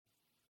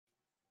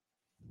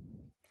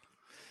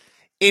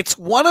It's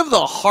one of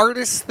the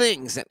hardest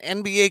things an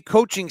NBA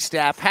coaching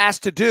staff has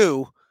to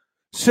do,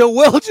 so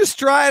we'll just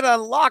try it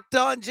on Locked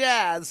On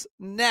Jazz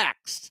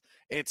next.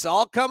 It's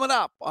all coming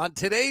up on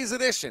today's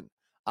edition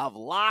of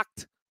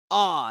Locked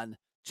On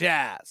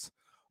Jazz.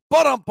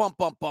 Pow.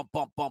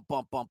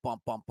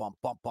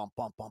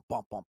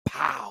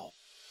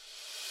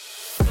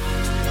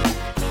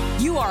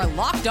 You are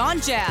Locked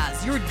On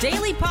Jazz, your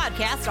daily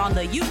podcast on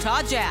the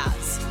Utah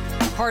Jazz.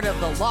 Part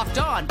of the Locked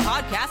On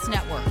Podcast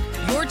Network,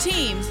 your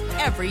team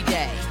every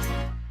day.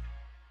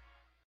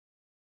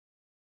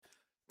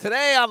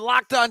 Today on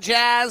Locked On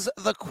Jazz,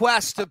 the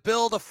quest to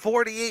build a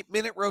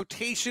 48-minute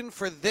rotation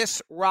for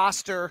this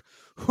roster.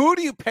 Who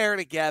do you pair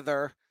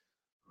together?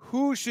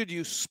 Who should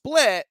you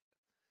split?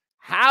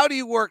 How do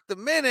you work the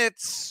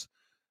minutes?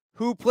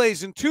 Who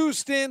plays in 2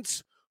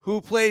 stints?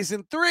 Who plays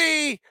in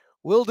 3?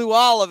 We'll do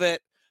all of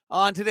it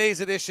on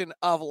today's edition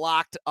of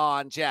Locked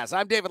On Jazz.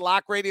 I'm David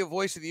Locke, radio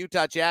voice of the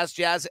Utah Jazz,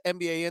 Jazz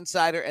NBA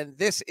insider, and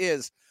this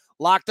is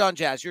Locked On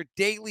Jazz, your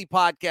daily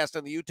podcast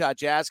on the Utah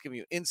Jazz, giving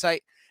you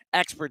insight,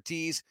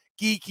 expertise,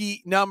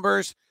 geeky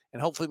numbers,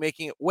 and hopefully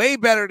making it way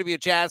better to be a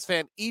Jazz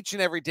fan each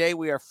and every day.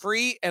 We are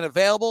free and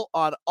available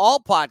on all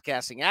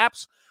podcasting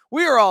apps.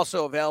 We are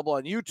also available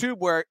on YouTube,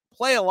 where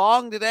play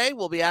along today.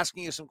 We'll be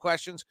asking you some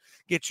questions,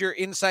 get your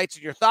insights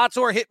and your thoughts,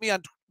 or hit me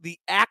on the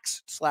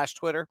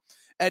X/Twitter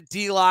at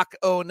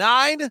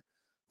DLock09.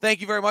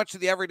 Thank you very much to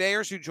the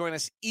everydayers who join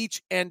us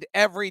each and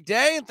every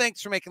day, and thanks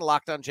for making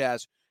Locked On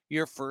Jazz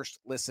your first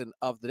listen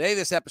of the day.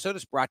 This episode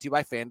is brought to you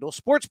by FanDuel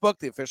Sportsbook,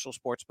 the official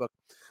sportsbook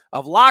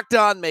of Locked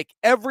On. Make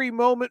every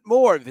moment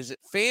more. Visit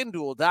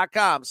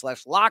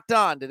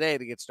FanDuel.com/LockedOn today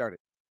to get started.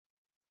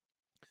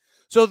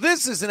 So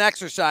this is an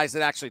exercise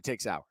that actually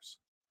takes hours,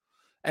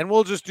 and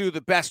we'll just do the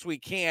best we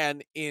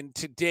can in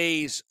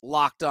today's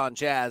Locked On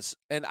Jazz.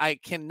 And I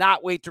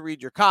cannot wait to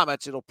read your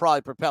comments. It'll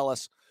probably propel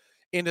us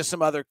into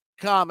some other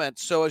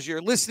comments. So as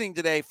you're listening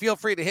today, feel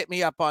free to hit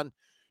me up on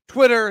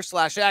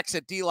Twitter/X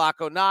at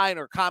DLock09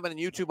 or comment on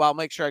YouTube. I'll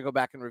make sure I go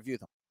back and review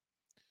them.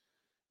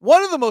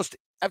 One of the most,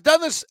 I've done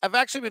this, I've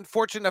actually been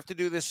fortunate enough to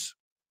do this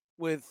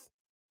with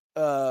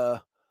a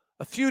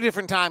few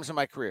different times in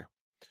my career,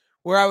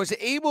 where I was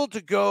able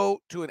to go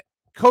to a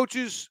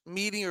coaches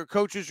meeting or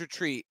coaches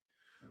retreat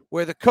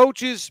where the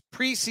coaches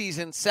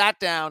preseason sat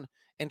down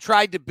and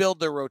tried to build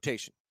their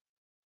rotation.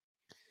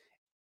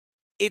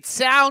 It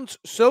sounds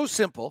so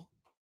simple.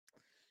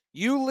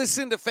 You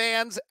listen to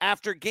fans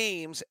after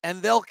games, and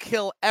they'll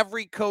kill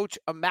every coach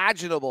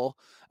imaginable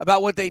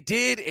about what they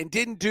did and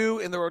didn't do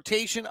in the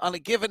rotation on a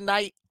given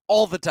night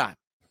all the time.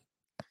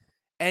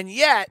 And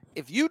yet,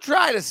 if you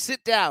try to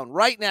sit down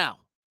right now,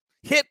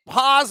 hit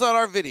pause on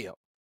our video,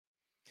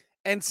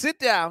 and sit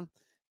down,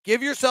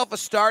 give yourself a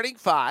starting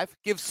 5,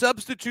 give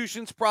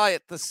substitutions probably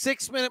at the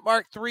 6-minute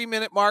mark,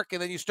 3-minute mark,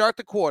 and then you start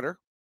the quarter.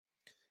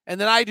 And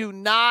then I do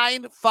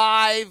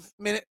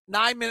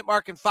 9-minute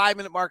mark and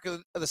 5-minute mark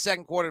of the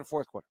second quarter and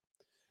fourth quarter.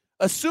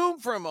 Assume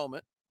for a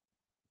moment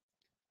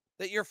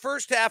that your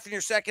first half and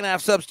your second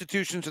half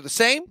substitutions are the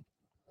same.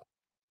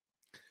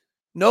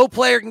 No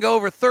player can go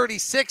over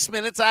 36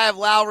 minutes. I have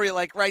Lowry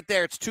like right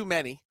there. It's too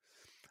many.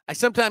 I'll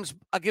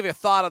give you a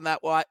thought on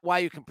that, why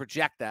you can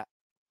project that.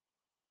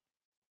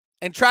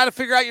 And try to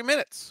figure out your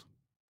minutes.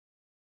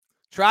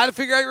 Try to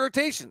figure out your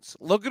rotations.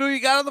 Look at who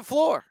you got on the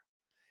floor.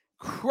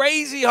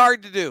 Crazy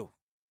hard to do.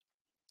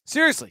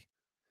 Seriously.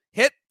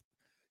 Hit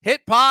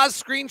pause,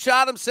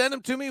 screenshot them, send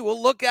them to me.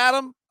 We'll look at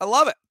them. I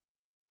love it.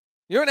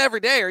 You're an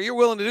everydayer. You're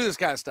willing to do this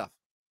kind of stuff.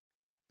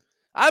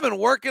 I've been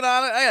working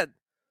on it.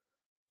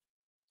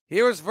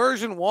 Here's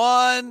version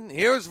 1.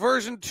 Here's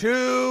version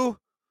 2.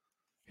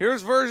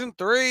 Here's version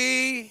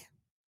 3.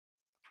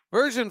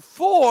 Version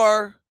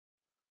 4.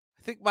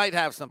 I think might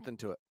have something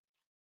to it.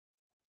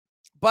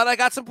 But I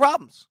got some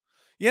problems.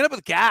 You end up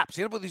with gaps.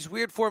 You end up with these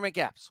weird format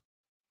gaps.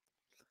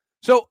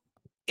 So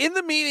in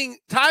the meeting,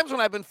 times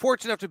when I've been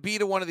fortunate enough to be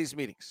to one of these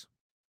meetings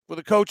with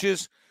the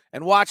coaches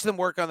and watch them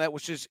work on that,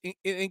 which is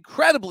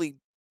incredibly,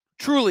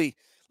 truly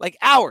like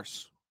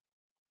hours.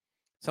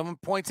 Someone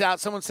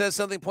says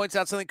something, points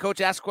out something,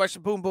 coach asks a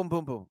question, boom, boom,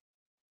 boom, boom.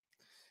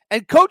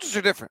 And coaches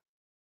are different.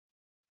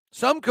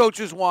 Some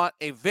coaches want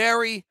a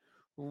very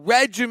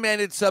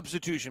regimented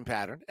substitution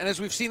pattern. And as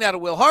we've seen out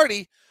of Will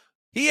Hardy,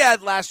 he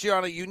had last year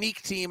on a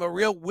unique team, a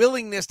real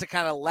willingness to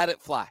kind of let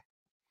it fly.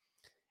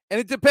 And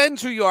it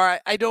depends who you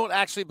are. I don't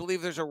actually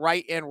believe there's a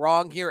right and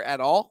wrong here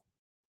at all.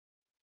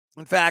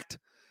 In fact,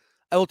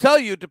 I will tell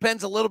you, it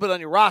depends a little bit on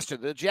your roster.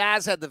 The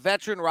Jazz had the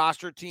veteran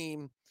roster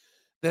team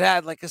that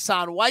had like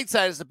Hassan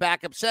Whiteside as the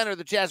backup center.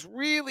 The Jazz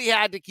really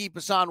had to keep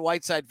Hassan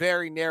Whiteside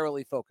very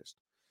narrowly focused,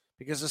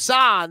 because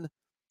Hassan,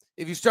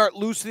 if you start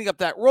loosening up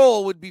that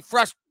role, would be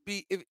frustrating.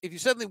 If you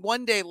suddenly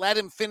one day let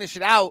him finish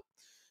it out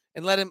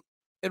and let him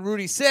and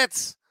Rudy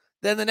sits,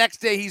 then the next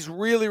day he's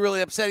really,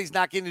 really upset he's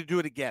not getting to do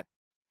it again.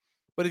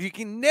 But if you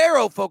can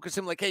narrow focus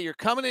him, like, hey, you're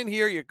coming in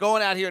here, you're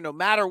going out here no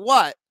matter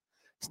what.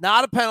 It's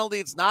not a penalty.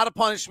 It's not a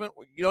punishment.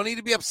 You don't need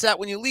to be upset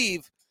when you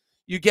leave.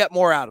 You get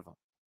more out of him.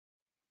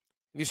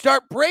 If you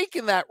start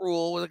breaking that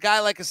rule with a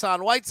guy like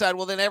Hassan Whiteside,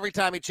 well, then every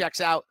time he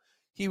checks out,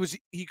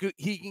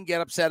 he can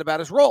get upset about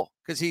his role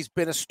because he's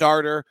been a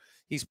starter.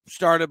 He's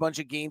started a bunch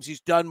of games.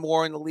 He's done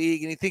more in the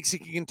league, and he thinks he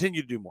can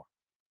continue to do more.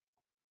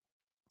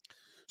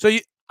 So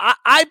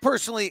I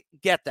personally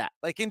get that.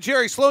 Like, and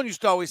Jerry Sloan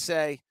used to always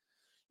say,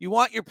 you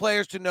want your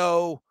players to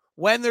know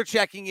when they're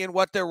checking in,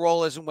 what their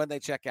role is, and when they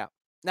check out.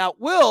 Now,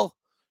 Will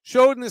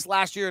showed in this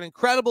last year an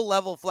incredible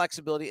level of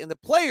flexibility, and the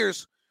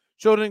players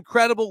showed an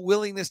incredible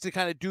willingness to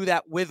kind of do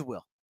that with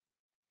Will.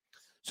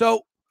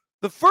 So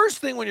the first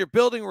thing when you're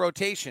building a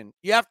rotation,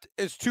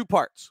 is two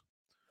parts.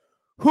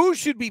 Who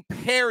should be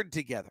paired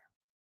together?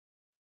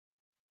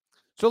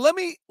 So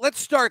let's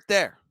start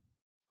there.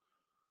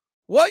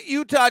 What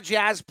Utah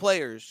Jazz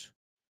players,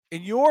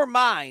 in your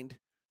mind,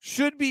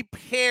 should be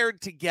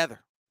paired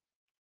together?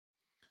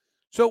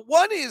 So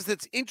one is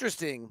that's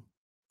interesting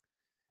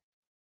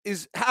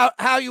is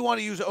how you want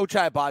to use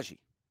Ochai Agbaji.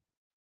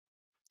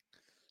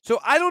 So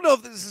I don't know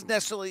if this is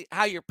necessarily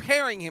how you're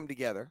pairing him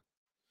together,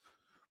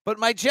 but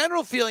my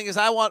general feeling is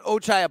I want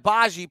Ochai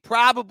Agbaji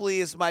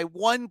probably as my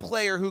one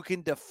player who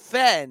can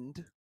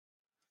defend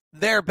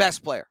their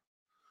best player.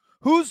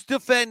 Who's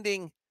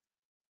defending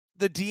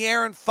the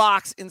De'Aaron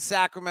Fox in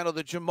Sacramento,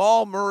 the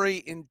Jamal Murray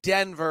in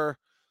Denver,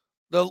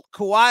 the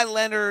Kawhi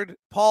Leonard,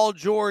 Paul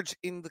George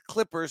in the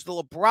Clippers, the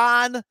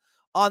LeBron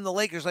on the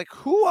Lakers? Like,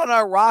 who on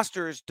our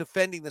roster is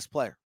defending this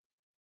player?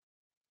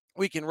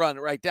 We can run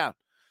it right down.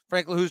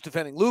 Frankly, who's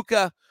defending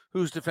Luka?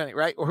 Who's defending,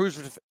 right? Or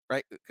who's,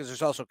 right? Because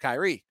there's also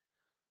Kyrie.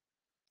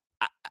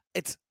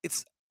 It's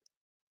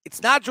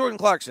not Jordan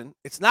Clarkson.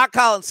 It's not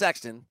Colin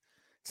Sexton.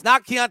 It's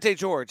not Keontae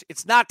George.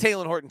 It's not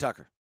Talen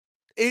Horton-Tucker.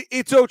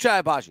 It's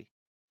Ochai Agbaji.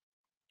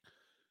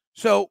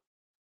 So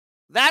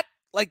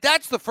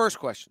that's the first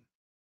question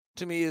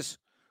to me is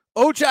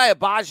Ochai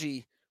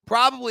Agbaji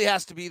probably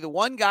has to be the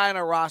one guy on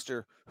our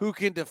roster who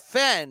can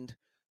defend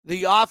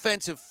the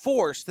offensive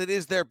force that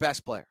is their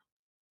best player.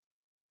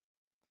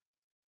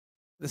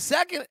 The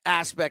second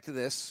aspect of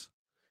this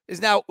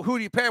is now who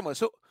do you pair him with?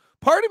 So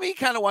part of me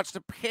kind of wants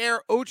to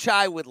pair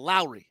Ochai with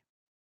Lowry.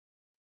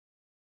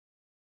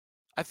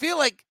 I feel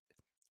like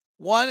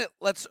one,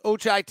 lets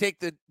Ochai take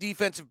the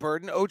defensive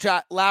burden.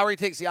 Lowry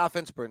takes the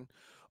offensive burden.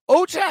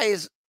 Ochai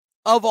is,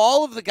 of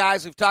all of the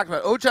guys we've talked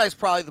about, Ochai is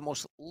probably the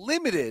most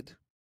limited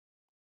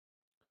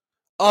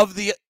of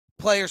the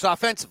players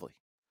offensively,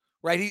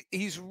 right?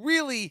 He's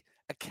really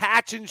a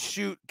catch and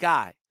shoot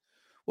guy.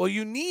 Well,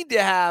 you need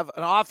to have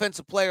an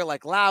offensive player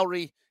like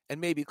Lowry and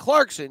maybe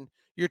Clarkson,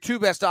 your two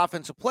best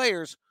offensive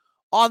players,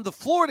 on the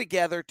floor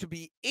together to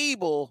be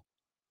able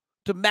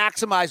to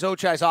maximize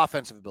Ochai's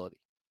offensive ability.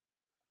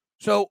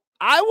 So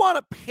I want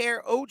to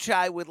pair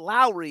Ochai with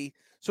Lowry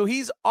so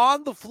he's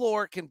on the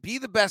floor, can be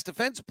the best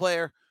defensive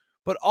player,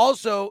 but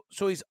also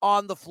so he's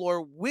on the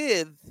floor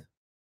with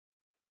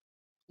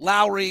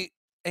Lowry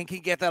and can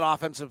get that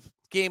offensive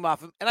game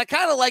off him. And I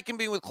kind of like him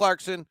being with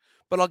Clarkson,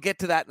 but I'll get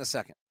to that in a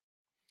second.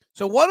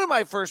 So one of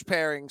my first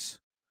pairings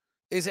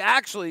is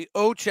actually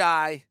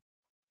Ochai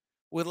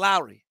with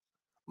Lowry.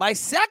 My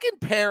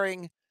second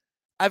pairing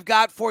I've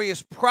got for you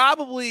is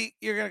probably,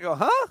 you're going to go,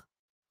 huh?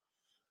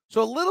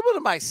 So a little bit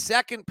of my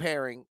second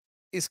pairing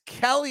is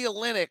Kelly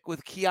Olynyk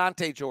with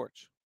Keontae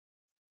George.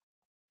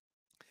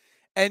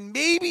 And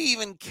maybe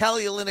even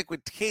Kelly Olynyk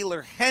with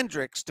Taylor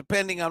Hendricks,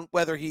 depending on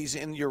whether he's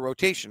in your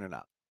rotation or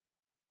not.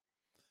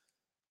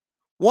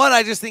 One,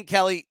 I just think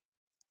Kelly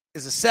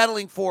is a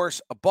settling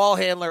force, a ball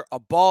handler, a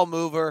ball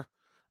mover.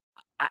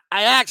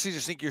 I actually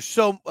just think you're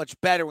so much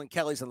better when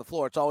Kelly's on the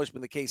floor. It's always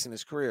been the case in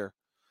his career.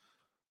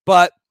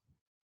 But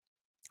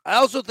I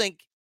also think,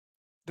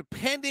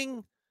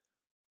 depending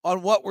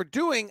on what we're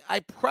doing, I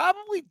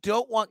probably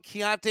don't want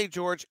Keontae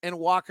George and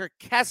Walker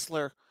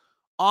Kessler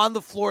on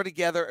the floor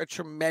together a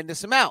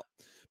tremendous amount,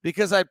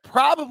 because I'd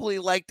probably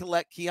like to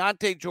let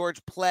Keontae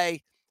George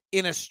play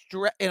in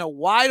a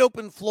wide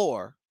open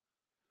floor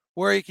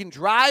where he can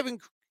drive and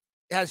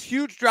has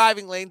huge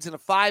driving lanes in a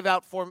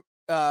 5-out form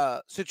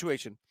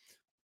situation.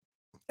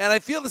 And I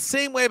feel the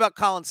same way about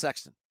Colin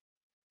Sexton.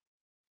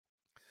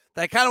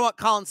 I kind of want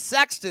Colin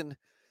Sexton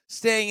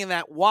staying in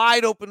that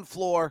wide open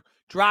floor,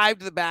 drive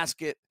to the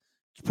basket,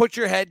 put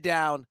your head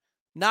down,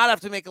 not have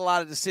to make a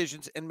lot of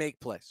decisions and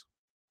make plays.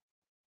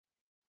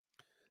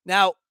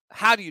 Now,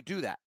 how do you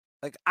do that?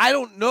 Like, I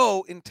don't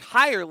know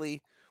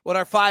entirely what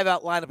our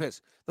 5-out lineup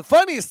is. The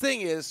funniest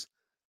thing is,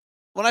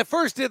 when I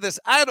first did this,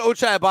 I had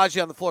Ochai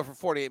Agbaji on the floor for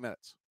 48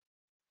 minutes.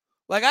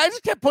 Like, I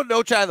just kept putting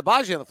Ochai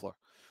Agbaji on the floor.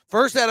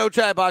 First, I had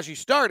Ochai Agbaji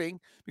starting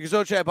because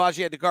Ochai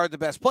Agbaji had to guard the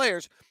best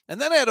players. And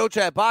then I had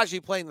Ochai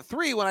Agbaji playing the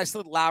 3 when I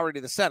slid Lowry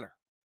to the center.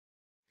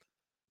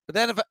 But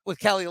then with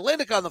Kelly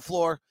Olynyk on the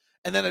floor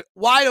and then a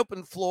wide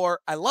open floor,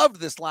 I loved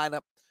this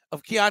lineup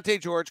of Keontae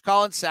George,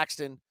 Colin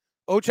Sexton,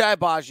 Ochai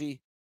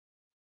Agbaji,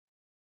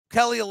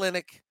 Kelly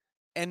Olynyk,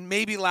 and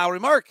maybe Lowry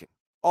Markin.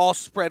 All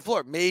spread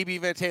floor. Maybe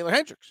even Taylor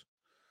Hendricks.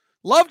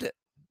 Loved it.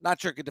 Not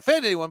sure it could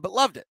defend anyone, but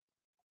loved it.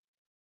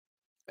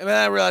 And then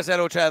I realized I had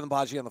Ochai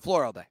Agbaji on the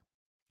floor all day.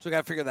 So I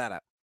got to figure that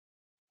out.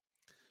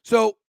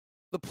 So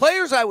the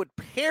players I would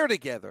pair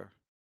together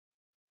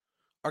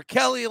are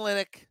Kelly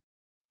Olynyk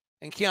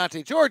and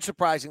Keontae George,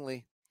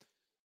 surprisingly.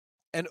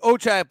 and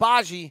Ochai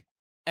Agbaji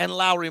and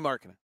Lauri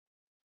Markkanen.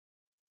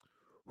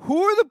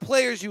 Who are the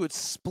players you would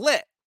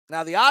split?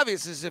 Now, the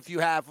obvious is if you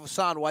have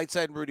Hassan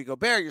Whiteside and Rudy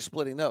Gobert, you're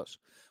splitting those.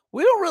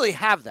 We don't really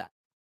have that.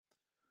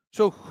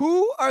 So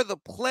who are the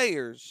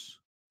players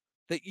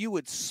that you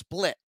would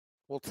split?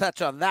 We'll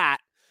touch on that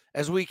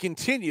as we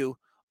continue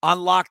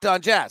on Locked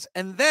On Jazz.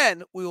 And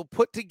then we will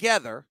put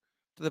together,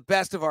 to the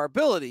best of our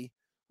ability,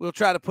 we'll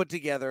try to put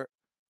together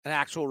an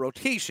actual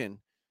rotation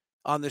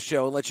on the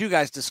show and let you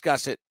guys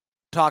discuss it,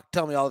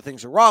 tell me all the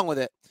things that are wrong with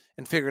it,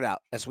 and figure it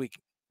out as we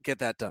get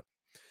that done.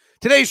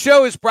 Today's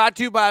show is brought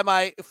to you by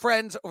my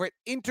friends over at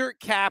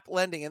Intercap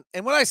Lending.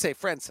 And when I say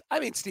friends, I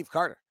mean Steve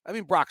Carter. I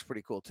mean, Brock's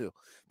pretty cool too.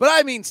 But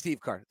I mean Steve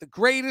Carter, the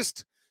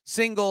greatest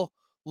single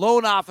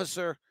loan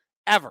officer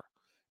ever.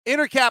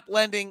 Intercap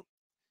Lending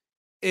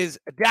is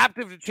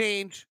adaptive to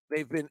change.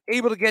 They've been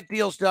able to get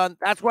deals done.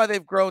 That's why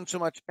they've grown so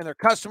much. And their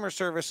customer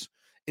service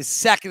is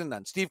second to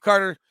none. Steve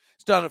Carter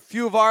has done a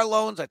few of our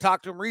loans. I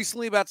talked to him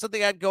recently about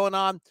something I had going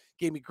on.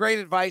 Gave me great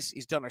advice.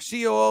 He's done our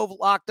COO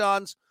Locked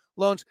On's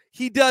loans.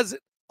 He does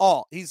it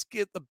all. He's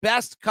get the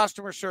best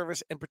customer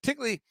service, and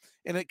particularly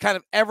in a kind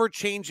of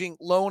ever-changing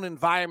loan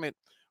environment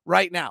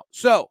right now.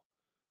 So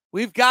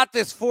we've got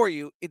this for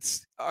you.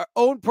 It's our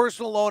own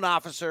personal loan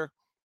officer.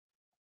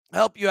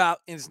 Help you out.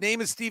 And his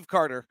name is Steve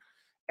Carter.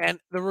 And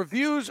the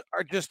reviews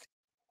are just,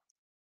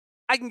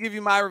 I can give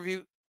you my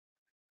review.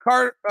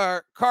 Carl,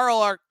 our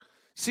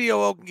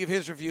COO, can give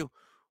his review.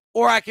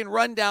 Or I can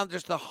run down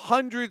just the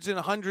hundreds and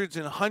hundreds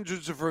and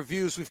hundreds of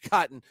reviews we've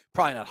gotten.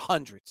 Probably not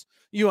hundreds.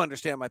 You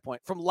understand my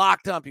point. From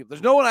Locked On people.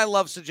 There's no one I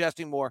love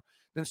suggesting more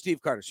than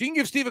Steve Carter. So you can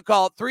give Steve a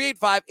call at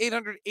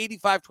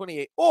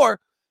 385-800-8528. Or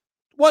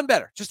one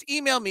better, just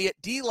email me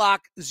at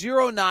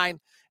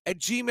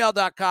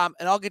dlock09@gmail.com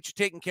and I'll get you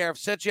taken care of,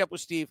 set you up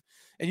with Steve,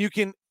 and you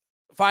can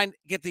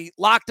get the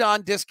Locked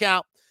On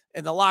discount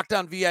and the Locked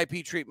On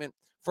VIP treatment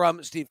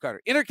from Steve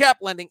Carter. Intercap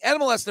Lending,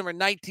 NMLS number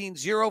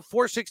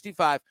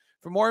 190465.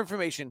 For more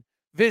information,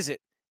 visit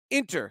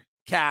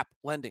Intercap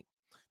Lending.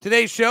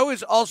 Today's show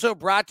is also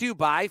brought to you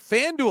by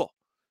FanDuel.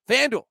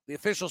 FanDuel, the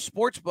official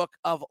sports book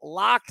of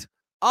Locked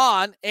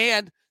On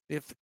and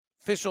the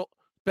official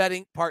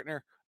betting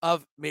partner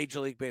of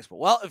Major League Baseball.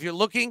 Well, if you're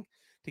looking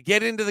to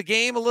get into the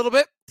game a little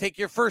bit, take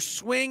your first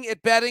swing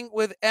at betting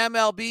with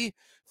MLB,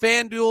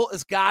 FanDuel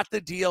has got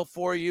the deal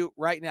for you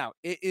right now.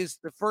 It is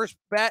the first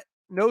bet,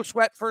 no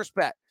sweat first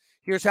bet.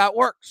 Here's how it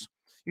works.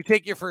 You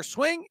take your first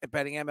swing at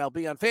betting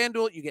MLB on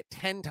FanDuel, you get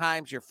 10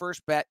 times your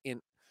first bet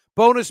in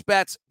bonus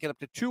bets, get up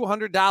to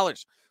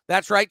 $200.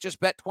 That's right, just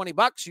bet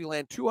 $20. You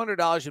land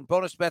 $200 in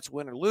bonus bets,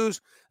 win or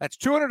lose. That's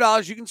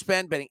 $200 you can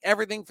spend betting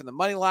everything from the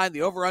money line,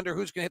 the over-under,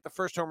 who's going to hit the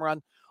first home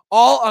run,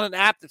 all on an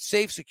app that's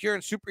safe, secure,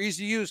 and super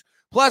easy to use.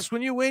 Plus,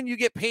 when you win, you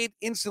get paid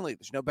instantly.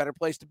 There's no better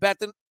place to bet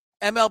than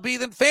MLB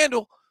than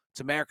FanDuel. It's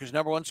America's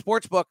 #1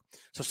 sports book.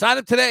 So sign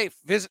up today.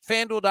 Visit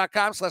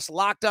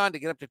FanDuel.com/LockedOn to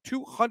get up to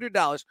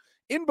 $200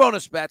 in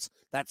bonus bets.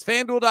 That's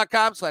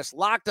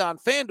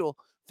FanDuel.com/LockedOn. FanDuel,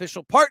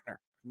 official partner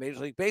of Major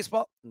League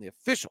Baseball and the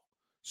official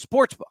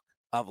sports book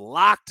of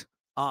Locked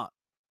On.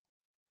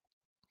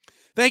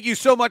 Thank you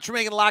so much for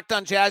making Locked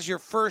On Jazz your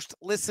first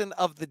listen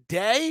of the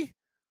day.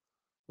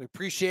 We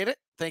appreciate it.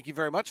 Thank you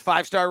very much.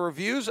 5-star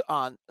reviews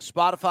on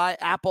Spotify,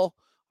 Apple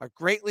are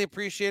greatly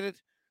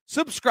appreciated.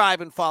 Subscribe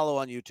and follow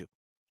on YouTube.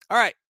 All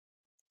right.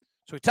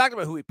 So we talked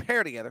about who we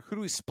pair together. Who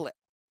do we split?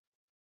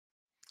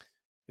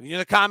 If you're in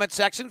the comment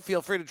section,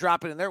 feel free to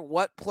drop it in there.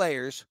 What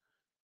players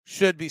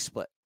should be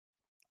split?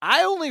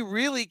 I only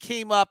really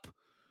came up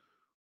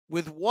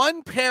with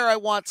one pair I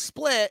want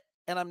split,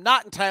 and I'm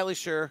not entirely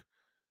sure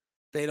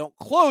they don't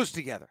close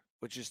together,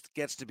 which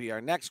gets to be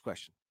our next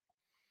question.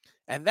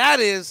 And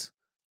that is,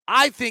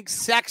 I think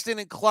Sexton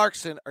and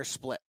Clarkson are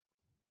split.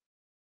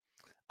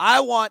 I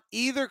want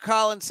either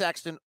Colin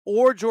Sexton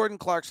or Jordan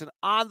Clarkson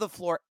on the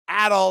floor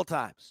at all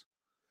times.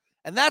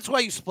 And that's why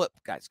you split,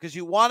 guys, because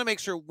you want to make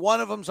sure one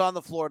of them's on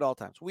the floor at all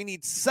times. We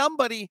need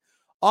somebody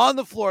on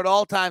the floor at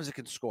all times that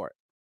can score it,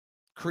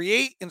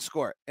 create and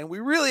score it. And we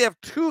really have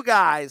two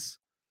guys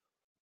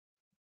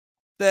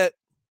that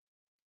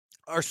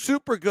are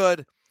super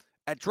good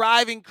at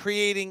driving,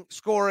 creating,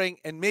 scoring,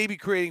 and maybe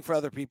creating for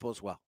other people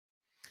as well.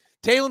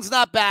 Talen's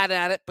not bad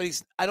at it, but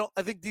I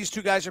think these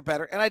two guys are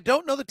better. And I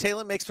don't know that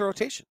Talen makes the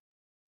rotation.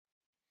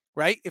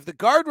 Right? If the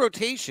guard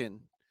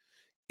rotation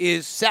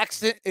is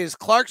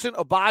Clarkson,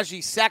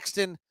 Agbaji,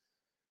 Sexton,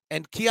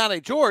 and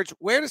Keontae George,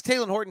 where does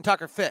Talen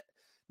Horton-Tucker fit?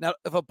 Now,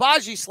 if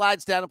Agbaji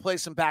slides down and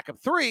plays some backup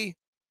three,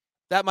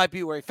 that might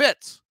be where he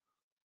fits.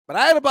 But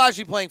I had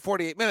Agbaji playing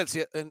 48 minutes,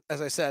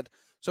 as I said.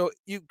 So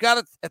you've got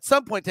to, at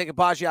some point, take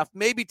Agbaji off.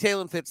 Maybe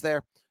Talen fits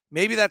there.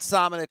 Maybe that's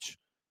Samanic.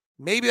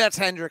 Maybe that's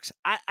Hendricks.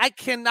 I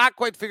cannot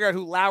quite figure out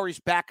who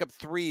Lowry's backup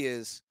three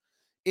is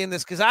in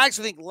this, because I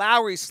actually think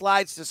Lowry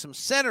slides to some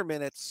center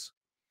minutes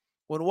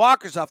when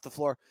Walker's off the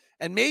floor.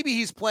 And maybe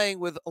he's playing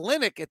with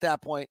Olynyk at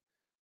that point.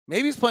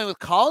 Maybe he's playing with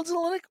Collins and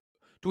Olynyk.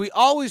 Do we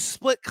always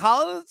split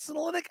Collins and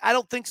Olynyk? I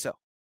don't think so.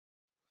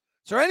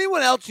 Is there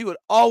anyone else you would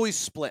always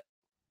split?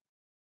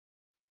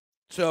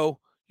 So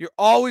You're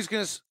always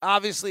going to,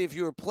 obviously, if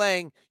you were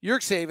playing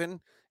Yurtseven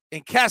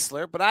and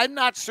Kessler, but I'm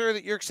not sure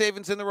that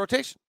Yurtseven's in the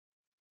rotation.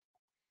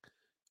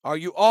 Are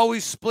you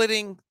always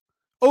splitting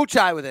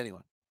Ochai with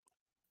anyone?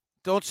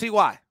 Don't see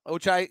why.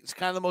 Ochai is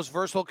kind of the most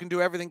versatile, can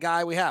do everything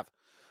guy we have.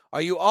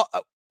 Are you all?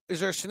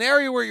 Is there a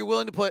scenario where you're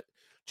willing to put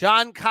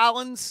John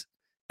Collins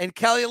and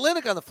Kelly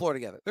Olynyk on the floor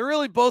together? They're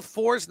really both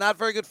fours, not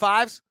very good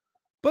fives,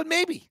 but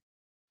maybe.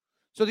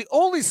 So the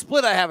only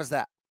split I have is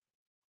that.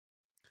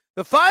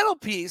 The final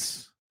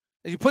piece,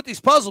 as you put these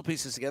puzzle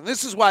pieces together,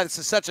 this is why this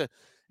is such a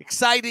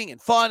exciting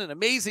and fun and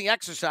amazing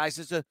exercise,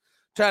 is to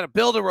try to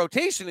build a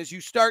rotation. As you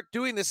start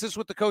doing this, this is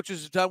what the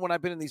coaches have done when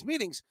I've been in these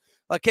meetings.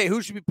 Like, hey,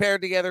 who should be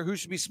paired together? Who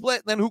should be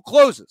split? And then who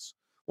closes?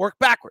 Work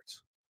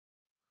backwards.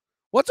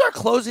 What's our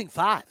closing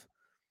five?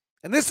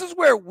 And this is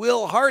where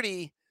Will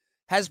Hardy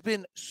has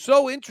been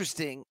so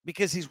interesting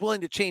because he's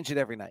willing to change it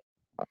every night.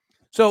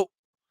 So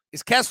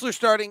is Kessler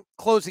starting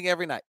closing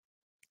every night?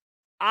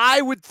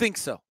 I would think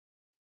so.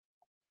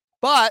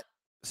 But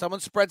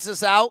someone spreads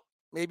this out.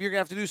 Maybe you're going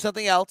to have to do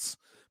something else.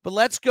 But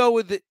let's go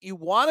with it. You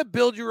want to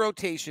build your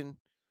rotation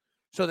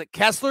so that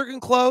Kessler can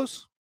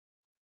close,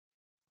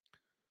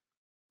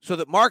 so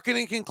that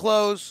Markkanen can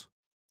close,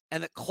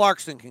 and that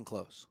Clarkson can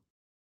close.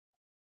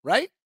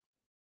 Right?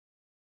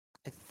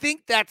 I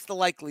think that's the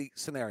likely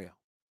scenario.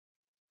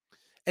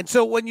 And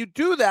so when you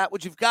do that,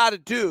 what you've got to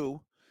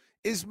do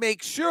is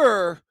make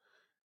sure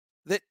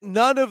that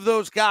none of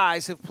those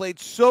guys have played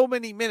so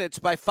many minutes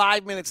by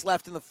 5 minutes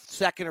left in the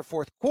second or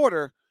fourth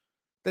quarter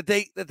that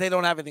they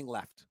don't have anything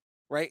left,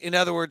 right? In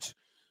other words,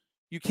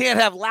 you can't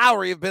have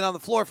Lowry have been on the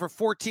floor for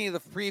 14 of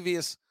the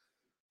previous,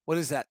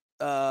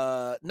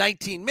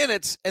 19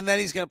 minutes, and then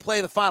he's going to play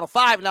the final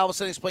 5, and all of a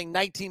sudden he's playing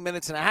 19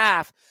 minutes and a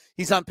half.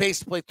 He's on pace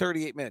to play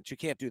 38 minutes. You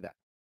can't do that.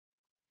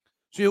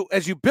 So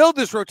as you build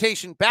this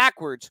rotation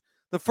backwards,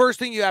 the first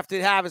thing you have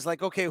to have is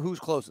like, okay, who's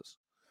closest?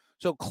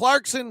 So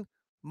Clarkson,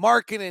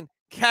 Markkanen,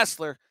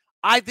 Kessler,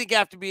 I think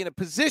have to be in a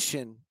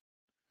position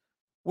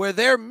where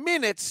their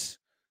minutes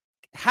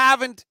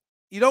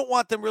you don't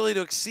want them really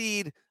to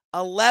exceed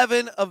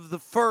 11 of the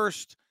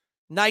first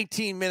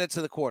 19 minutes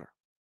of the quarter,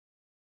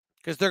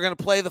 because they're going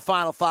to play the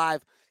final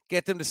 5,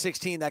 get them to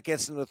 16, that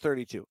gets them to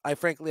 32. I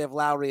frankly have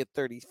Lowry at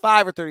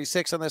 35 or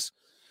 36 on this,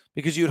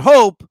 because you'd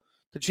hope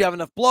that you have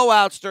enough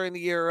blowouts during the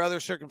year or other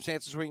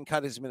circumstances where you can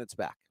cut his minutes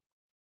back.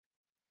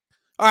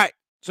 All right,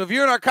 so if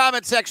you're in our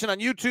comment section on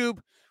YouTube,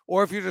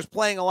 or if you're just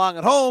playing along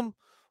at home,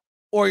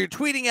 or you're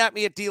tweeting at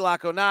me at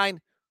DLock09,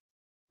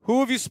 who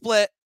have you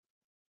split?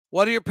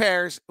 What are your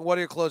pairs? And what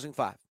are your closing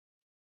 5?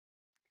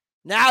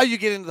 Now you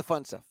get into the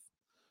fun stuff.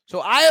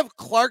 So I have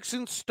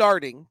Clarkson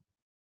starting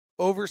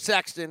over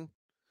Sexton,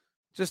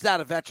 just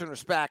out of veteran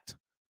respect.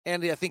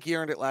 Andy, I think he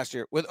earned it last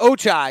year. With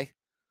Ochai,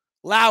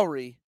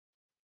 Lowry,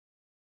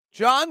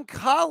 John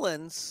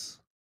Collins,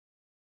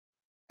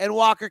 and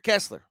Walker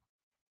Kessler.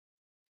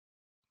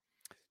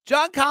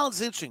 John Collins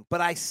is interesting,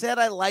 but I said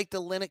I liked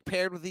Olynyk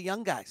paired with the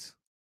young guys.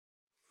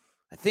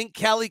 I think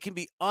Kelly can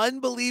be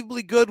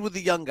unbelievably good with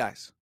the young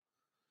guys.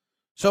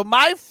 So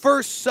my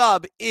first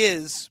sub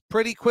is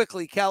pretty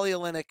quickly Kelly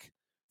Olynyk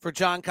for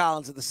John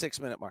Collins at the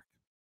 6-minute mark.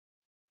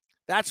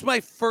 That's my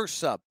first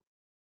sub.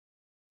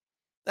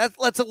 That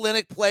lets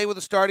Olynyk play with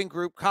a starting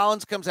group.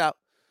 Collins comes out.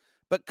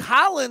 But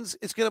Collins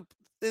is going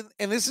to,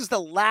 and this is the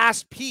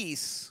last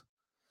piece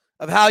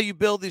of how you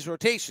build these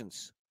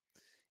rotations,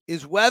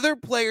 is whether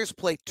players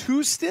play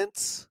 2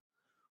 stints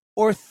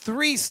or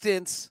 3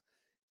 stints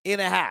in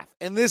a half.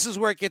 And this is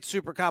where it gets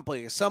super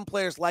complicated. Some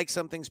players like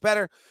some things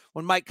better.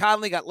 When Mike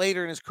Conley got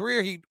later in his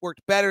career, he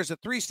worked better as a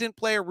 3-stint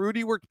player.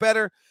 Rudy worked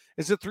better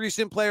as a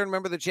 3-stint player.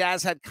 Remember, the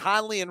Jazz had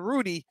Conley and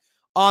Rudy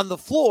on the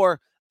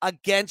floor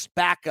against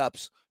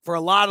backups for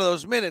a lot of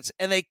those minutes,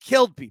 and they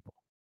killed people.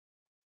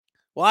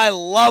 Well, I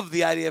love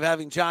the idea of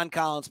having John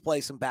Collins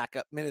play some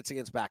backup minutes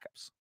against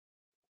backups.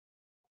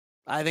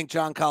 I think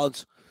John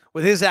Collins,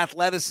 with his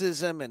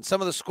athleticism and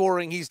some of the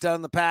scoring he's done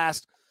in the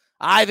past,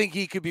 I think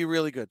he could be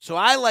really good. So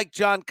I like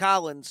John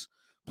Collins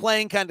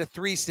playing kind of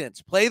 3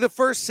 stints. Play the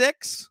first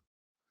 6,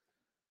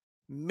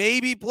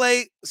 maybe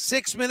play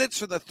 6 minutes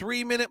for the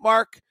 3-minute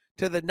mark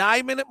to the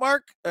 9-minute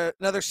mark,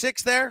 another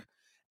 6 there,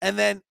 and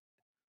then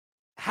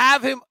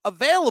have him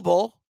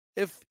available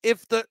if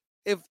the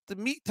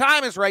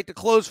time is right to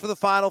close for the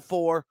final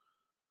 4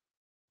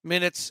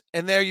 minutes,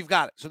 and there you've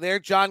got it. So there,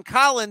 John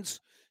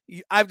Collins,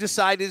 I've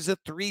decided, is a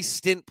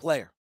 3-stint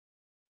player.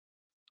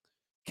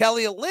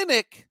 Kelly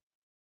Olynyk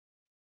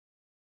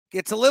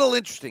gets a little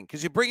interesting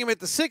because you bring him at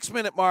the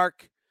 6-minute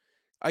mark.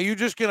 Are you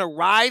just going to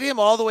ride him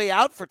all the way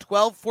out for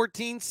 12,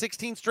 14,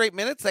 16 straight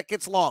minutes? That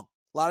gets long.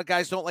 A lot of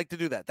guys don't like to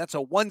do that. That's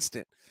a 1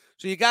 stint.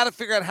 So you got to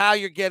figure out how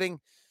you're getting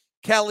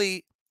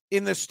Kelly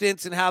in the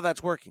stints and how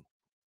that's working.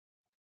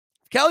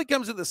 If Kelly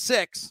comes in the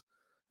 6,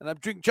 and I'm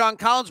drinking John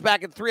Collins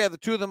back at 3, I have the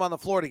 2 of them on the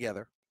floor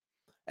together,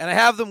 and I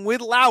have them with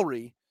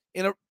Lowry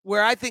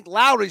where I think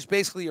Lowry's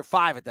basically your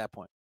 5 at that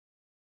point.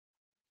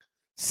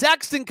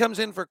 Sexton comes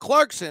in for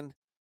Clarkson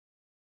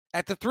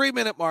at the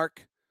 3-minute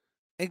mark,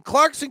 and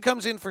Clarkson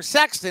comes in for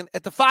Sexton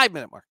at the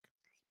 5-minute mark.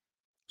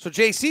 So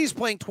JC's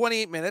playing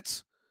 28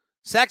 minutes.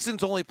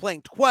 Sexton's only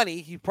playing 20.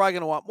 He's probably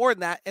going to want more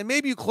than that. And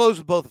maybe you close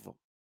with both of them.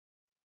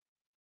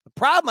 The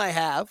problem I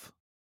have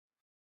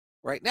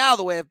right now,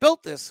 the way I've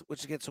built this,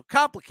 which gets so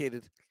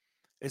complicated,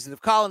 is that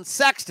if Colin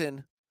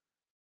Sexton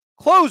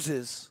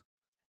closes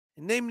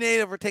and name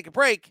native or take a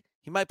break,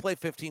 he might play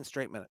 15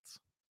 straight minutes.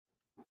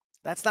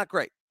 That's not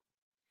great.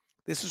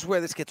 This is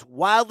where this gets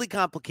wildly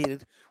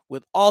complicated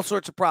with all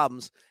sorts of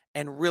problems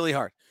and really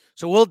hard.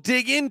 So we'll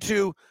dig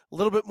into a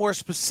little bit more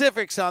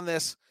specifics on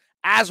this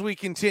as we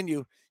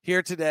continue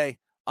here today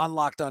on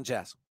Locked On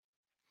Jazz.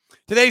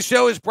 Today's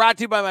show is brought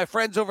to you by my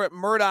friends over at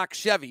Murdoch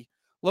Chevy,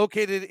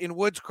 located in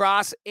Woods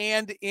Cross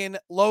and in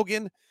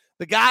Logan.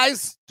 The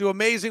guys do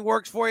amazing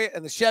works for you,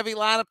 and the Chevy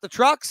lineup, the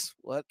trucks,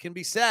 what can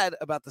be said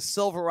about the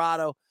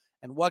Silverado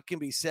and what can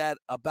be said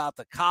about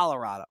the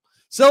Colorado.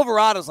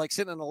 Silverado's like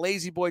sitting in a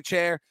lazy boy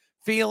chair,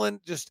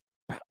 feeling just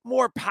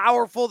more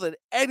powerful than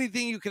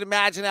anything you can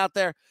imagine out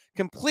there,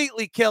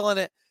 completely killing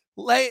it,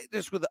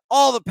 just with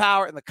all the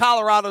power, and the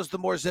Colorado's the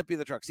more zippy of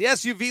the trucks. The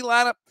SUV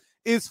lineup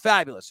is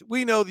fabulous.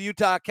 We know the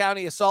Utah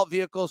County assault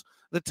vehicles,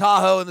 the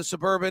Tahoe and the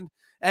Suburban,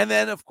 and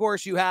then, of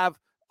course, you have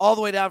all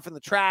the way down from the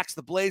Tracks,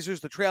 the Blazers,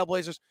 the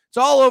Trailblazers. It's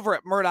all over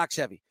at Murdoch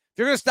Chevy. If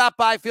you're going to stop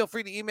by, feel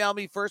free to email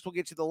me first. We'll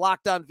get you the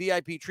Locked On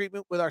VIP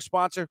treatment with our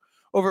sponsor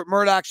over at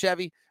Murdoch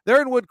Chevy.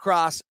 They're in Wood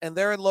Cross, and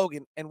they're in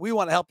Logan, and we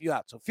want to help you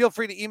out. So feel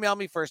free to email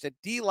me first at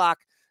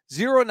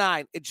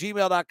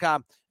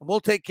dlock09@gmail.com, and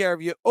we'll take care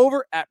of you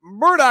over at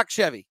Murdoch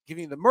Chevy,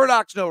 giving you the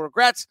Murdoch's No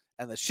Regrets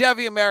and the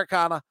Chevy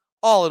Americana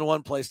all in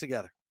one place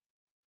together.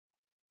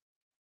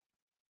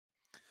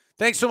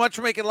 Thanks so much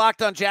for making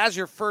Locked On Jazz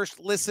your first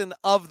listen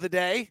of the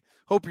day.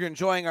 Hope you're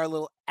enjoying our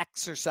little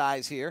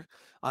exercise here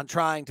on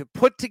trying to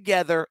put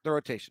together the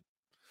rotation.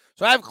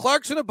 So I have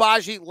Clarkson,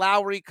 Agbaji,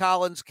 Lowry,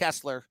 Collins,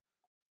 Kessler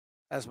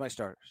as my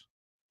starters.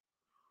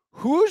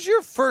 Who's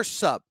your first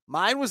sub?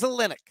 Mine was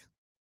Olynyk.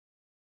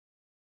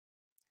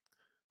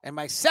 And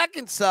my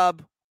second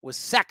sub was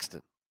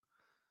Sexton.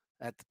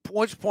 At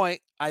which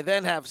point, I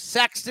then have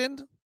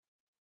Sexton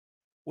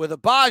with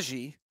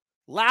Agbaji,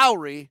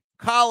 Lowry,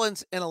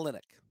 Collins, and Olynyk.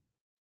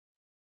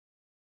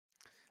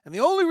 And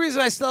the only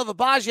reason I still have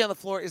Agbaji on the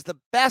floor is the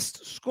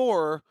best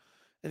scorer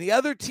and the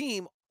other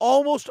team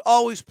almost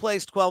always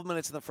plays 12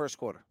 minutes in the first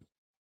quarter.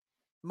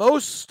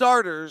 Most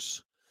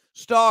stars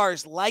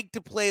like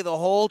to play the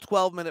whole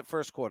 12-minute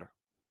first quarter.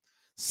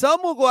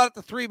 Some will go out at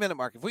the 3-minute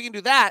mark. If we can do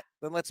that,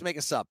 then let's make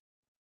a sub.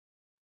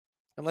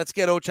 And let's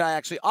get Ochai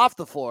actually off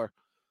the floor.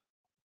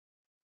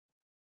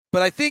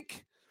 But I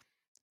think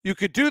you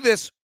could do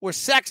this with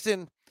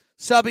Sexton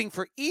subbing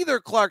for either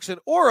Clarkson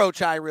or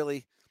Ochai,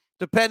 really,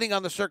 depending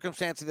on the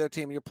circumstance of their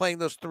team. You're playing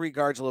those three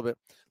guards a little bit.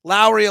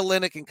 Lowry,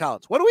 Olynyk, and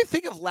Collins. What do we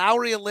think of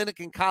Lowry, Olynyk,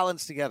 and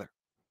Collins together?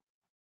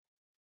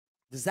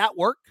 Does that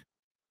work?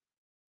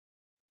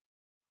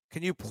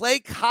 Can you play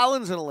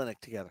Collins and Olynyk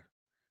together?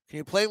 Can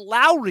you play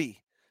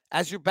Lowry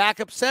as your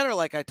backup center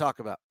like I talk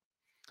about?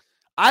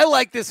 I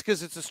like this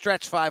because it's a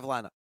stretch 5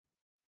 lineup.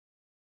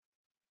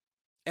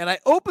 And I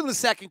open the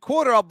second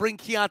quarter, I'll bring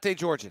Keontae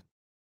George in.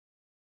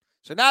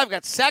 So now I've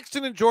got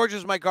Sexton and George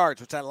as my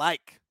guards, which I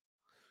like.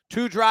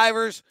 2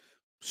 drivers,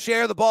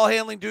 share the ball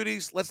handling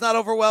duties. Let's not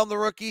overwhelm the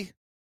rookie.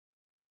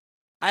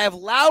 I have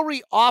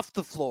Lowry off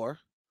the floor.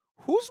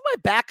 Who's my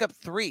backup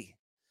 3?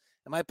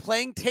 Am I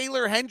playing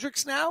Taylor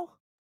Hendricks now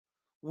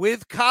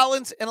with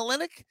Collins and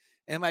Olynyk?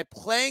 Am I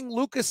playing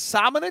Lucas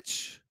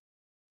Samanic?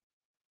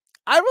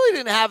 I really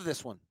didn't have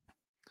this one.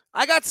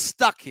 I got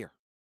stuck here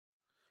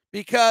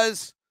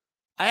because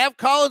I have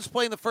Collins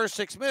playing the first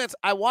 6 minutes.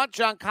 I want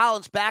John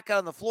Collins back out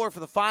on the floor for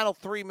the final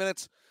 3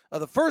 minutes of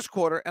the first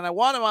quarter, and I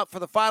want him out for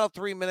the final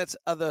 3 minutes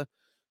of the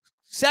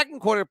second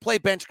quarter to play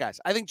bench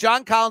guys. I think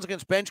John Collins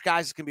against bench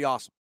guys is going to be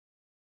awesome.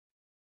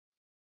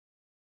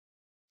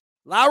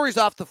 Lowry's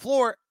off the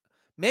floor.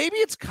 Maybe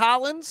it's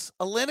Collins,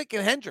 Olynyk,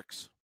 and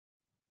Hendricks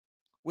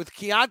with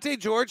Keontae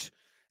George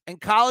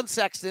and Colin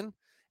Sexton,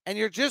 and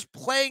you're just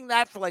playing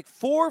that for like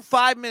 4 or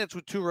 5 minutes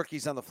with 2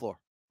 rookies on the floor.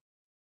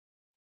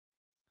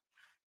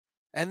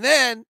 And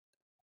then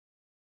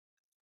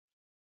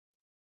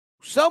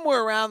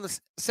somewhere around the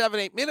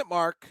 7-8 minute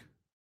mark,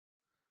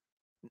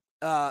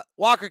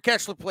 Walker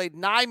Kessler played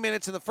 9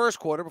 minutes in the first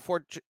quarter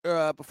before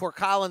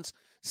Collins'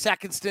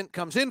 second stint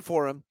comes in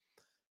for him.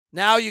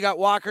 Now you got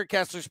Walker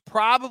Kessler's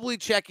probably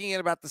checking in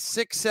about the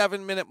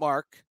 6-7 minute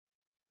mark.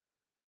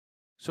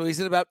 So he's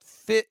in about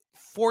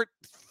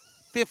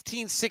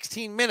 15,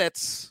 16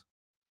 minutes.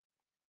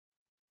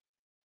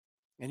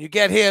 And you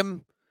get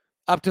him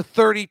up to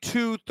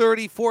 32,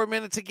 34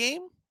 minutes a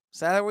game.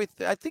 Is that how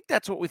I think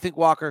that's what we think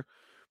Walker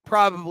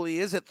probably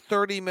is at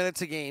 30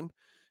 minutes a game.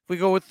 If we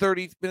go with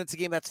 30 minutes a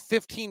game, that's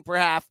 15 per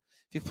half.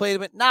 If you played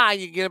him at 9,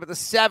 you can get him at the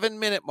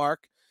 7-minute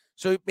mark.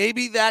 So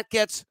maybe that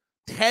gets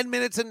 10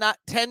 minutes a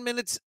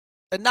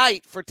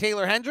night for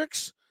Taylor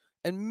Hendricks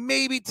and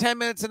maybe 10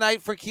 minutes a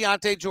night for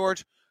Keontae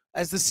George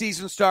as the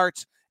season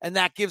starts, and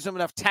that gives him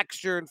enough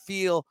texture and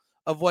feel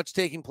of what's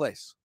taking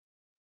place.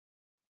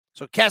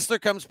 So Kessler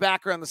comes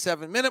back around the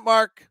 7-minute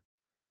mark.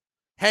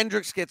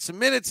 Hendricks gets some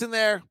minutes in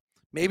there.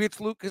 Maybe it's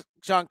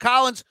John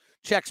Collins,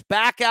 checks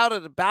back out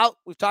at about,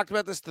 we've talked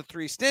about this, the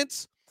 3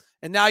 stints,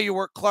 and now you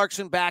work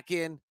Clarkson back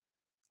in.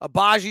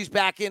 Abaji's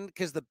back in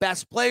because the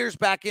best player's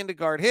back in to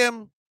guard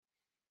him.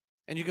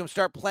 And you can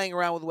start playing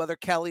around with whether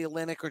Kelly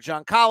Olynyk or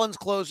John Collins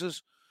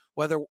closes,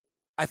 whether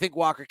I think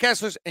Walker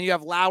Kessler's, and you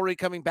have Lowry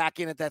coming back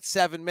in at that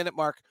 7-minute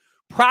mark,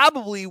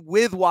 probably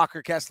with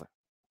Walker Kessler.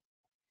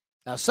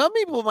 Now, some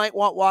people might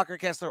want Walker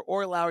Kessler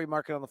or Lowry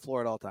market on the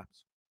floor at all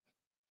times.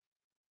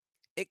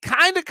 It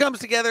kind of comes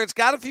together. It's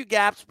got a few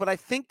gaps, but I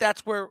think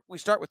that's where we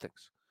start with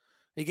things.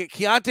 You get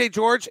Keontae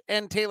George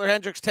and Taylor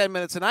Hendricks 10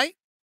 minutes a night.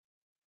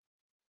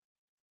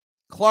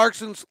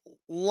 Clarkson's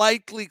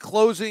likely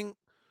closing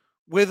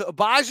with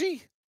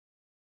Agbaji,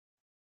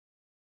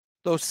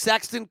 though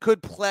Sexton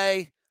could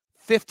play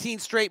 15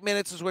 straight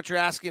minutes is what you're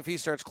asking if he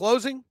starts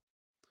closing.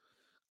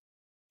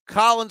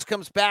 Collins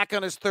comes back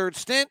on his 3rd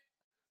stint.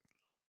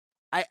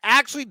 I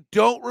actually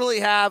don't really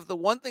have, the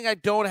one thing I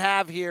don't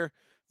have here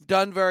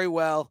done very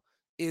well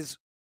is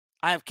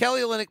I have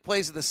Kelly Olynyk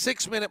plays at the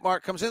 6-minute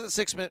mark, comes in at the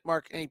 6-minute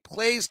mark, and he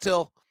plays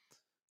till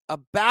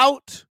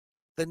about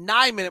the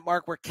 9-minute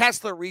mark where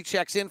Kessler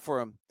rechecks in for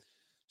him.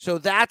 So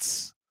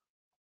that's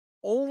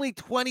only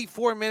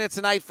 24 minutes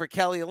a night for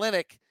Kelly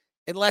Olynyk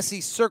unless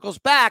he circles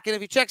back. And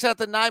if he checks out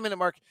the 9-minute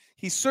mark,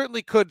 he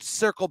certainly could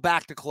circle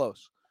back to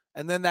close.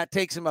 And then that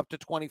takes him up to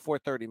 24,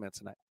 30 minutes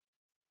a night.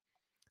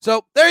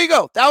 So there you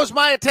go. That was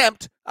my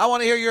attempt. I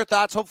want to hear your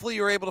thoughts. Hopefully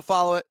you were able to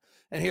follow it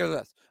and hear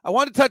this. I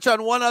want to touch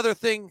on one other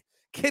thing.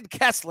 Kid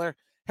Kessler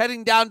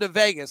heading down to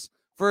Vegas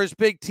for his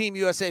big Team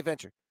USA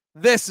venture.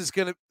 This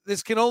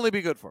can only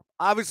be good for him.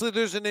 Obviously,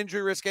 there's an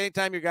injury risk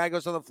anytime your guy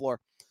goes on the floor.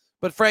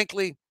 But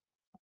frankly,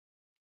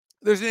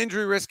 there's an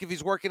injury risk if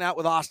he's working out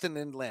with Austin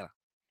in Atlanta.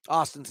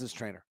 Austin's his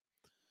trainer.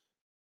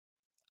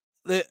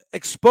 The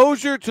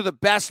exposure to the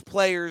best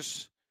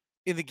players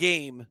in the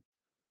game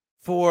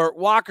for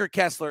Walker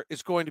Kessler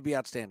is going to be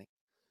outstanding.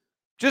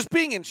 Just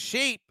being in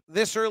shape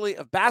this early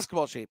of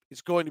basketball shape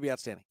is going to be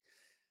outstanding.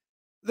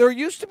 There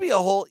used to be a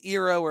whole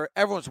era where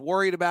everyone's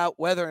worried about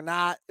whether or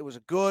not it was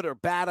a good or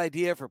bad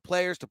idea for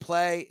players to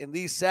play in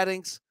these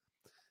settings.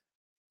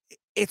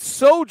 It's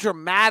so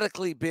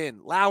dramatically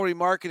been. Lowry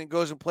Markkanen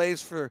goes and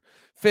plays for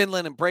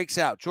Finland and breaks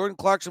out. Jordan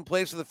Clarkson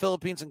plays for the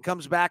Philippines and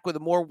comes back with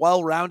a more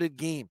well-rounded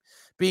game,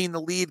 being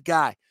the lead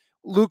guy.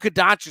 Luka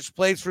Doncic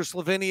plays for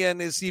Slovenia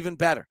and is even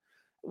better.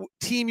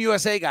 Team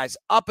USA guys,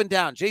 up and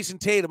down. Jason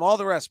Tatum, all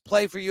the rest,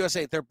 play for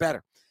USA. They're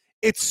better.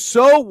 It's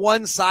so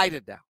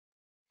one-sided now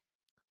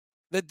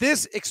that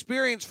this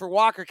experience for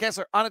Walker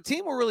Kessler on a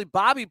team where really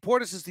Bobby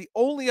Portis is the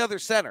only other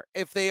center,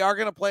 if they are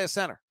going to play a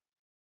center,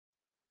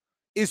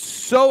 is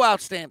so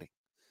outstanding.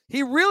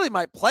 He really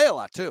might play a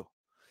lot too.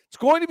 It's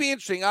going to be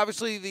interesting.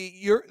 Obviously,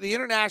 the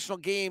international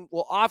game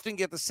will often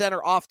get the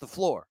center off the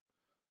floor.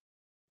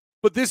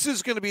 But this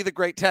is going to be the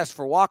great test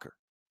for Walker.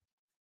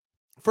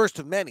 First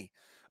of many.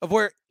 Of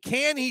where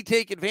can he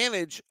take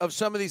advantage of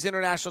some of these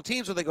international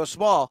teams when they go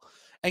small?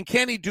 And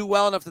can he do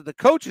well enough that the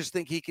coaches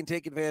think he can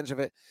take advantage of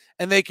it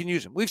and they can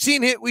use him? We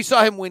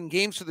saw him win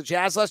games for the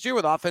Jazz last year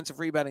with offensive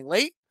rebounding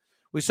late.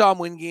 We saw him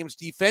win games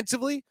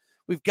defensively.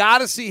 We've got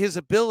to see his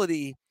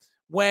ability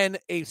when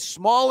a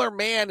smaller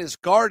man is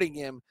guarding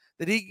him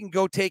that he can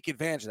go take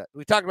advantage of that.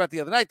 We talked about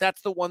the other night.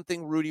 That's the one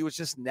thing Rudy was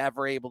just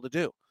never able to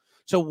do.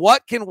 So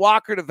what can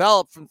Walker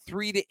develop from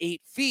 3 to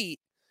 8 feet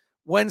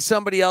when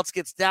somebody else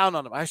gets down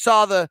on him? I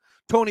saw the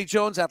Tony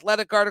Jones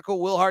Athletic article.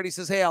 Will Hardy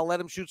says, hey, I'll let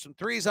him shoot some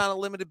threes on a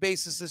limited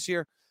basis this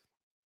year.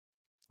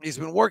 He's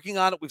been working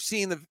on it. We've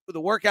seen the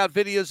workout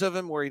videos of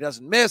him where he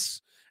doesn't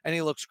miss and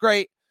he looks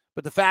great.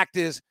 But the fact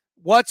is,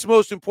 what's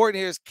most important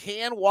here is,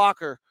 can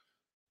Walker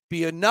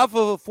be enough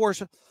of a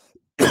force,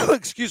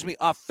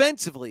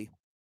 offensively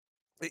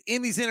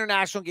in these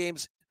international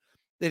games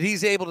that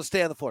he's able to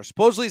stay on the floor?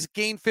 Supposedly he's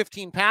gained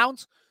 15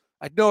 pounds.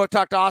 I know I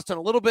talked to Austin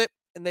a little bit,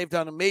 and they've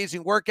done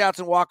amazing workouts,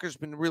 and Walker's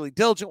been really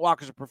diligent.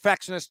 Walker's a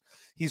perfectionist.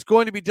 He's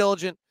going to be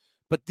diligent,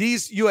 but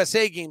these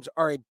USA games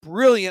are a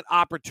brilliant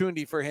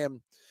opportunity for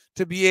him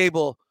to be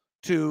able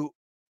to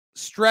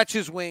stretch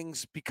his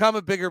wings, become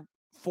a bigger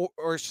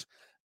force,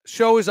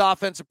 show his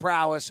offensive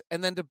prowess,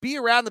 and then to be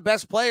around the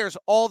best players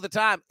all the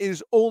time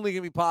is only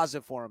going to be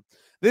positive for him.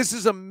 This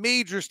is a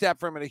major step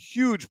for him and a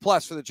huge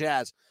plus for the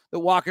Jazz that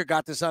Walker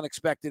got this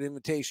unexpected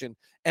invitation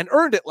and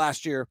earned it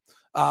last year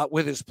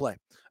with his play.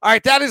 All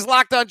right, that is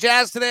Locked On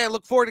Jazz today. I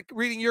look forward to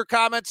reading your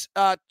comments.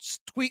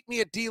 Tweet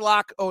me at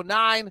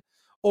DLock09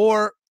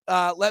 or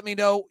let me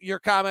know your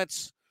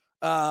comments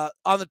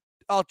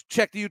I'll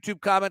check the YouTube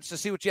comments to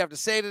see what you have to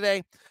say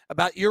today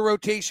about your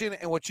rotation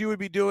and what you would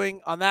be doing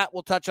on that.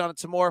 We'll touch on it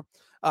some more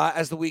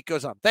as the week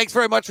goes on. Thanks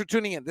very much for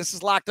tuning in. This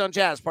is Locked On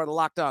Jazz, part of the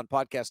Locked On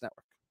Podcast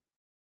Network.